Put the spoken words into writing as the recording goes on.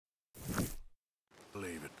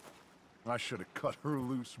I should have cut her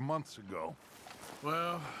loose months ago.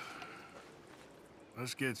 Well,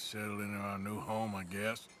 let's get settled into our new home, I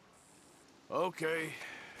guess. Okay.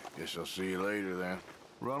 Guess I'll see you later then.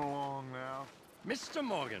 Run along now. Mr.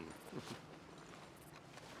 Morgan.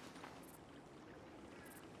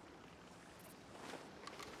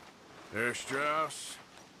 There, Strauss.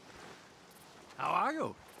 How are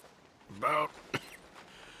you? About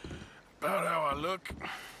how I look.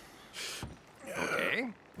 Okay.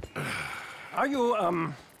 Are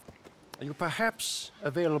you perhaps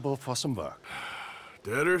available for some work?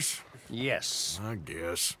 Debtors? Yes. I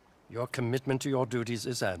guess. Your commitment to your duties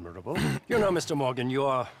is admirable. You know, Mr. Morgan,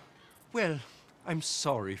 you're... Well, I'm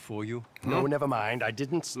sorry for you. No, never mind. I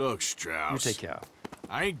didn't... Look, Strauss. You take care.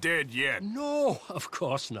 I ain't dead yet. No, of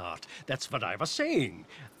course not. That's what I was saying.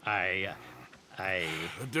 The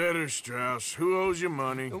debtors, Strauss. Who owes you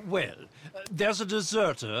money? Well, there's a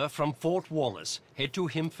deserter from Fort Wallace. Head to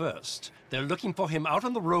him first. They're looking for him out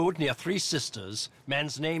on the road near Three Sisters.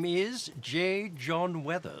 Man's name is J. John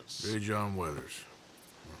Weathers. J. John Weathers.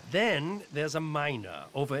 Then there's a miner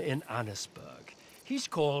over in Annisburg. He's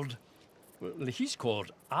called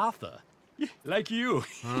Arthur. Like you.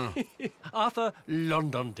 Arthur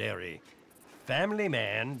Londonderry. Family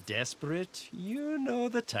man, desperate, you know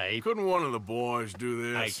the type. Couldn't one of the boys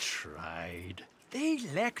do this? I tried. They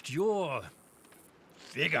lacked your...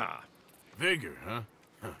 vigor. Vigor, huh?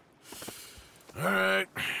 All right.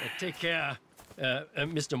 Take care,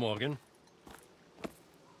 Mr. Morgan.